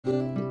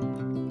Everybody,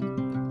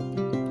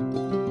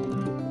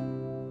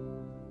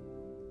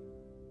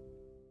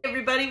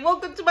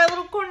 welcome to my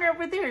little corner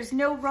where there is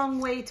no wrong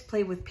way to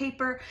play with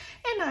paper,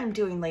 and I'm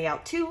doing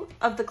layout 2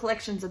 of the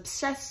collection's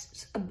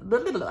obsessed,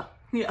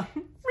 yeah,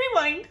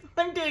 rewind,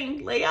 I'm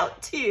doing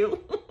layout 2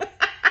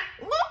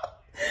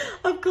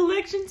 of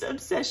collection's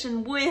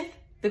obsession with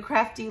the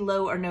crafty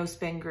low or no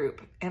spin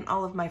group and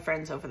all of my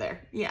friends over there.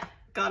 Yeah,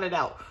 got it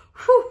out.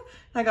 Whew,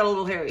 I got a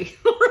little hairy,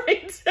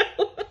 right? So,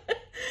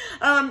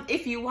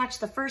 if you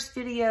watched the first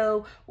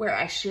video where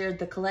I shared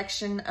the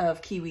collection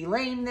of Kiwi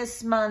Lane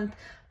this month,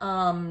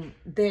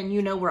 then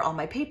you know where all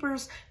my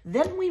papers.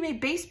 Then we made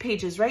base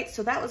pages, right?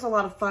 So that was a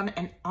lot of fun.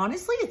 And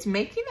honestly, it's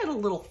making it a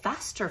little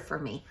faster for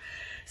me.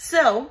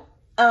 So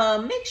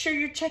make sure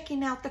you're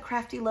checking out the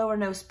Crafty Low or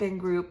No Spin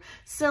group.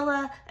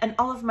 Scylla and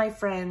all of my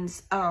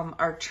friends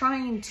are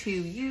trying to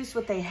use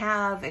what they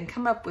have and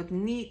come up with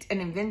neat and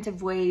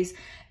inventive ways.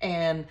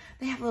 And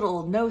they have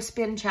little no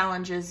spin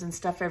challenges and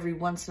stuff every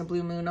once in a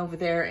blue moon over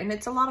there. And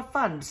it's a lot of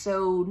fun.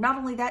 So not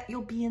only that,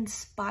 you'll be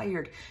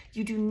inspired.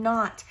 You do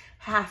not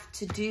have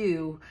to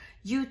do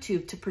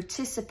YouTube to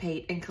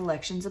participate in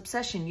Collections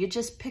Obsession. You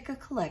just pick a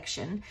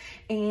collection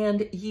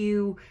and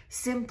you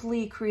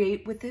simply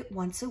create with it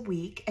once a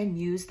week and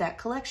use that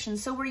collection.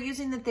 So we're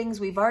using the things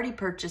we've already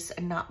purchased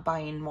and not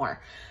buying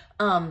more.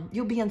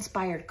 You'll be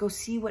inspired. Go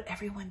see what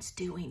everyone's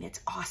doing.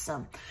 It's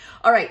awesome.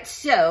 All right.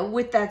 So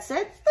with that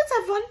said, let's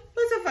have fun.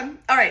 Let's have fun.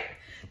 All right.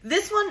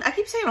 This one, I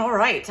keep saying, all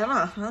right. I don't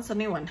know. That's a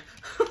new one.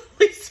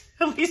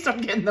 At least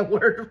I'm getting the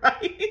word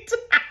right.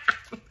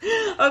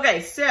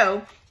 Okay.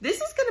 So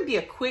this is going to be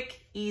a quick,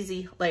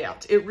 easy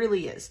layout. It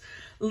really is.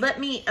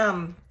 Let me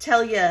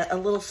tell you a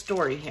little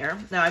story here.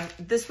 Now,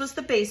 this was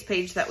the base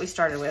page that we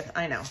started with.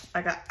 I know.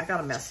 I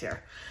got a mess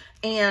here.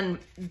 And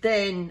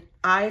then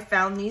I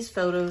found these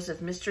photos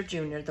of Mr.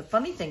 Junior. The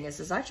funny thing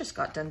is I just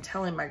got done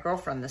telling my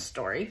girlfriend this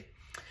story.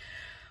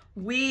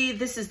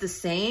 This is the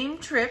same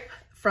trip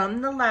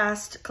from the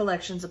last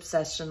Collections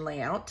Obsession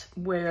layout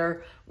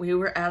where we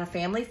were at a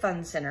family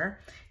fun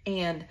center.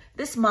 And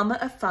this mama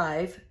of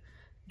 5,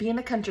 being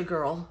a country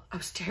girl, I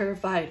was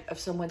terrified of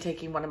someone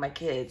taking one of my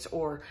kids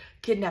or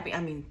kidnapping.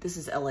 I mean, this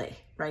is LA,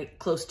 right?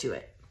 Close to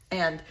it.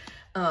 And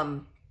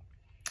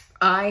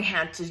I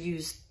had to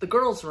use the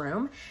girls'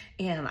 room,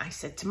 and I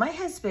said to my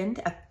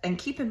husband, and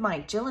keep in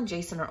mind, Jill and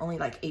Jason are only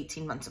like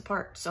 18 months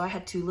apart, so I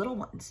had 2 little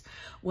ones.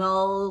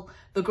 Well,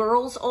 the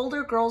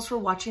older girls were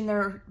watching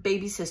their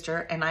baby sister,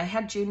 and I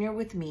had Junior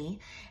with me,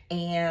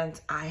 and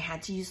I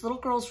had to use little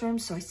girls' room,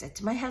 so I said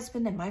to my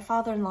husband and my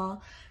father-in-law,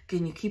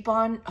 can you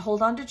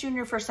hold on to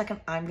Junior for a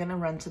second? I'm gonna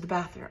run to the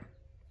bathroom.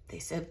 They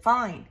said,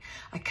 fine.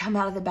 I come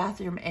out of the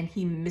bathroom, and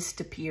he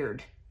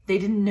disappeared. They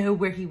didn't know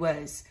where he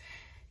was.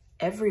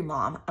 Every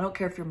mom, I don't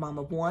care if you're mom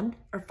of 1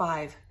 or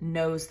 5,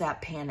 knows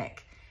that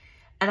panic.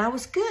 And I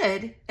was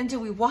good until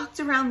we walked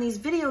around these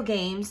video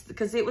games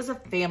because it was a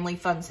family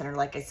fun center,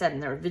 like I said,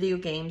 and there were video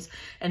games.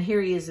 And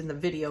here he is in the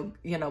video,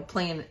 you know,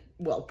 playing,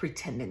 well,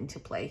 pretending to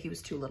play. He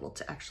was too little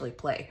to actually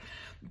play.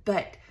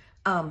 But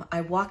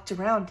I walked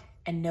around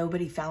and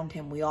nobody found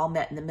him. We all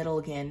met in the middle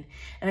again.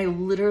 And I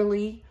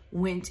literally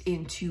went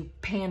into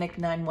panic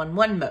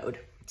 911 mode.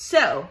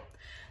 So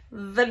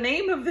the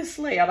name of this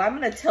layout, I'm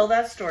going to tell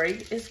that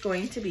story, is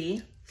going to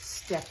be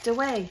Stepped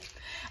Away.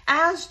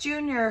 As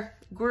Junior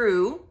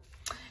grew,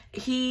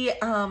 he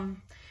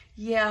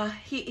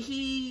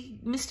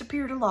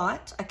disappeared a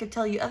lot. I could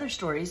tell you other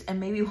stories, and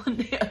maybe one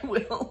day I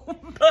will.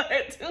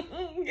 But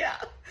yeah,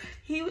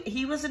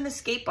 he was an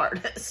escape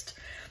artist.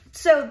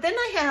 So then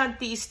I had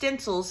these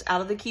stencils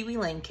out of the Kiwi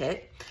Lane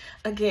kit.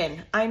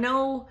 Again, I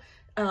know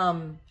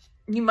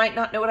you might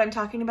not know what I'm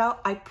talking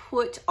about. I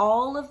put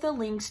all of the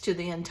links to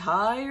the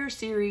entire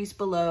series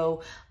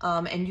below,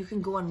 and you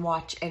can go and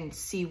watch and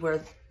see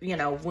where, you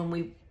know,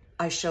 when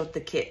I showed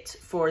the kit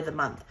for the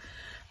month.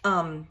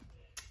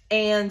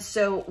 And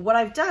so what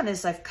I've done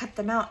is I've cut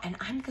them out, and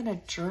I'm going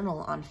to journal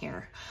on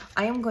here.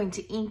 I am going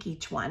to ink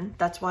each one.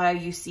 That's why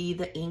you see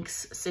the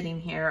inks sitting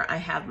here. I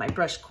have my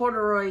brushed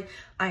corduroy,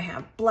 I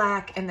have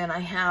black, and then I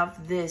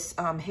have this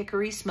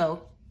Hickory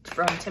Smoke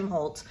from Tim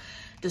Holtz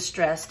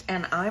Distressed,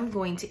 and I'm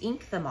going to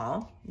ink them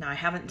all. Now, I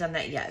haven't done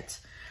that yet.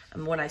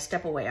 When I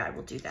step away, I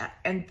will do that.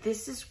 And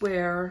this is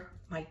where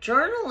my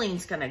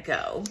journaling's gonna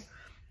go.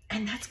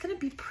 And that's gonna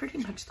be pretty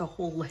much the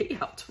whole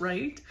layout,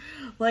 right?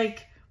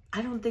 Like,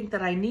 I don't think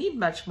that I need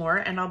much more,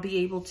 and I'll be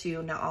able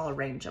to, now I'll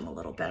arrange them a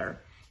little better.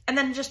 And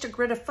then just a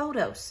grid of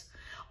photos,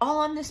 all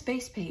on this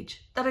base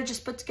page that I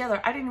just put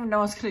together. I didn't even know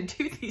I was gonna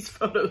do these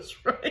photos,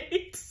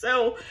 right?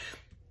 So,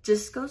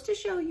 just goes to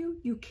show you,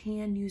 you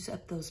can use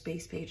up those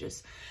base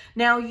pages.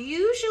 Now,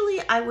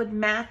 usually I would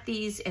mat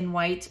these in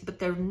white, but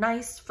they're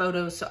nice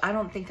photos, so I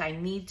don't think I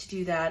need to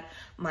do that.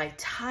 My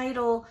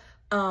title,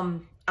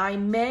 I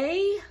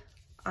may,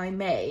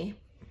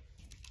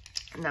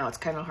 now it's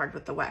kind of hard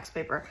with the wax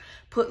paper,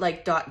 put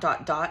like ...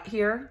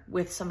 here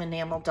with some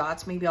enamel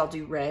dots. Maybe I'll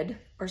do red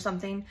or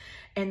something.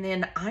 And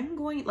then I'm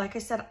going, like I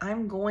said,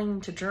 I'm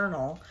going to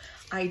journal.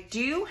 I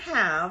do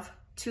have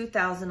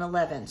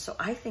 2011. So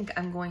I think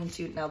I'm going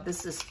to, now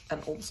this is an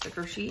old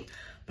sticker sheet,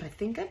 but I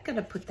think I'm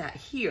gonna put that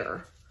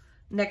here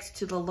next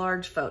to the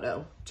large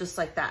photo, just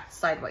like that,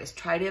 sideways.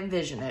 Try to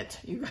envision it.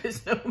 You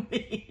guys know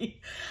me.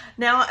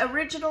 Now,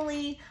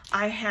 originally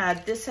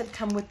this had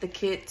come with the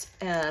kit.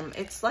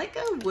 It's like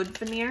a wood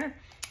veneer.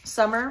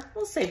 Summer,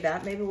 we'll save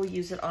that. Maybe we'll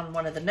use it on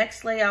one of the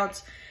next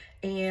layouts.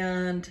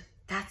 And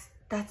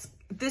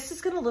this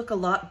is gonna look a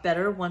lot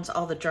better once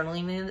all the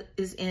journaling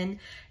is in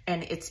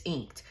and it's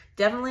inked.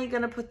 Definitely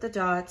gonna put the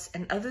dots.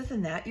 And other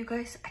than that, you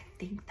guys, I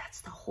think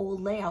that's the whole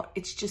layout.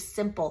 It's just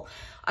simple.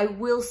 I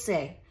will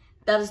say,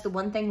 that is the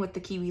one thing with the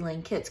Kiwi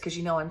Lane kits, because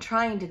you know, I'm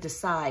trying to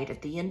decide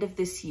at the end of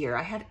this year,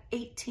 I had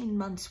 18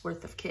 months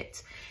worth of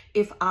kits,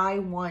 if I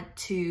want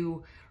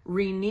to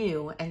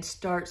renew and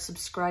start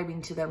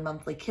subscribing to their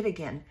monthly kit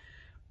again.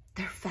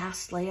 They're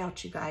fast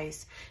layouts, you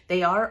guys.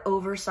 They are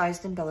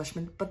oversized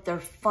embellishment, but they're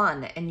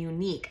fun and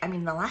unique. I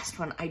mean, the last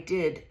one I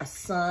did a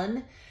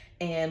sun,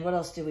 and what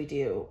else did we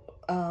do?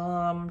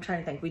 I'm trying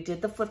to think. We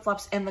did the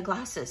flip-flops and the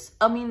glasses.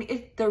 I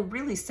mean, they're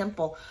really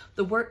simple.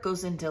 The work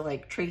goes into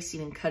like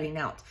tracing and cutting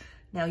out.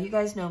 Now, you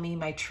guys know me.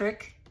 My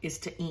trick is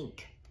to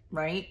ink,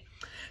 right?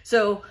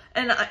 So,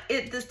 and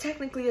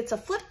technically it's a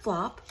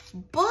flip-flop,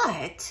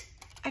 but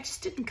I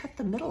just didn't cut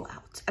the middle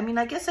out. I mean,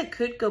 I guess I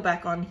could go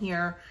back on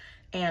here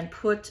and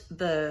put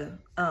the,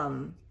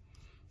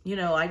 you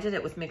know, I did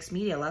it with mixed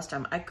media last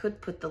time. I could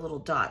put the little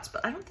dots,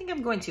 but I don't think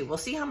I'm going to. We'll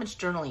see how much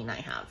journaling I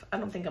have. I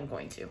don't think I'm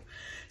going to.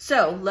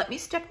 So let me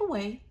step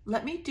away.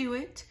 Let me do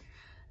it.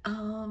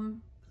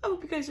 I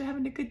hope you guys are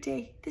having a good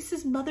day. This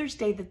is Mother's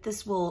Day that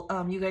this will,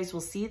 you guys will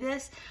see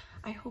this.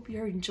 I hope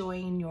you're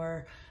enjoying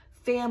your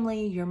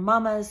family, your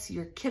mamas,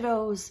 your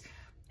kiddos,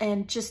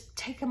 and just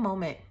take a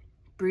moment.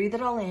 Breathe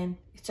it all in.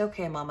 It's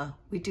okay, mama.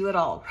 We do it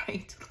all,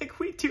 right? Like,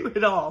 we do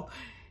it all.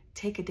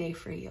 Take a day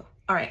for you.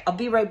 All right, I'll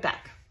be right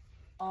back.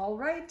 All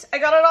right, I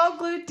got it all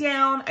glued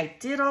down. I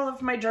did all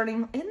of my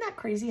journaling. Isn't that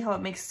crazy how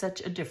it makes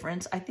such a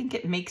difference? I think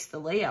it makes the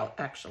layout,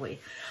 actually.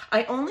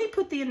 I only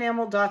put the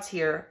enamel dots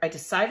here. I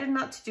decided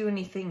not to do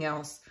anything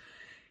else.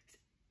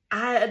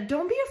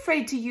 Don't be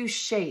afraid to use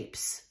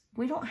shapes.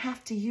 We don't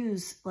have to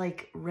use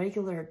like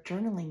regular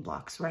journaling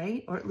blocks,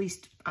 right? Or at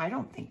least I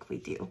don't think we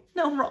do.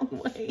 No, wrong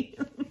way.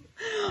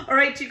 All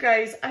right, you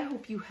guys, I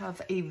hope you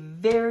have a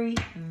very,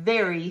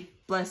 very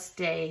blessed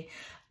day.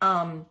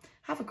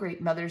 Have a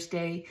great Mother's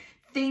Day.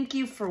 Thank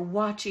you for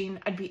watching.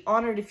 I'd be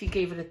honored if you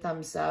gave it a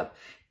thumbs up.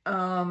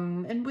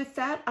 And with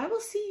that, I will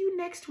see you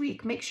next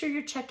week. Make sure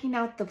you're checking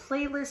out the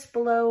playlist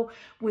below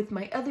with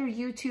my other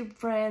YouTube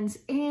friends,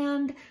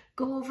 and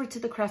go over to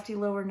the Crafty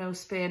Lower No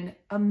Spin.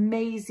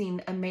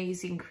 Amazing,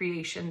 amazing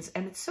creations.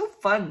 And it's so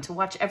fun to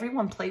watch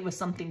everyone play with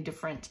something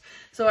different.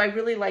 So I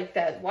really like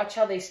that. Watch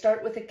how they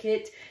start with a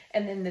kit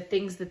and then the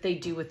things that they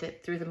do with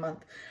it through the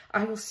month.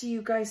 I will see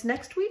you guys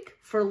next week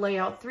for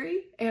layout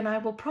 3, and I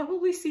will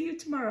probably see you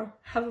tomorrow.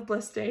 Have a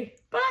blessed day.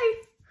 Bye.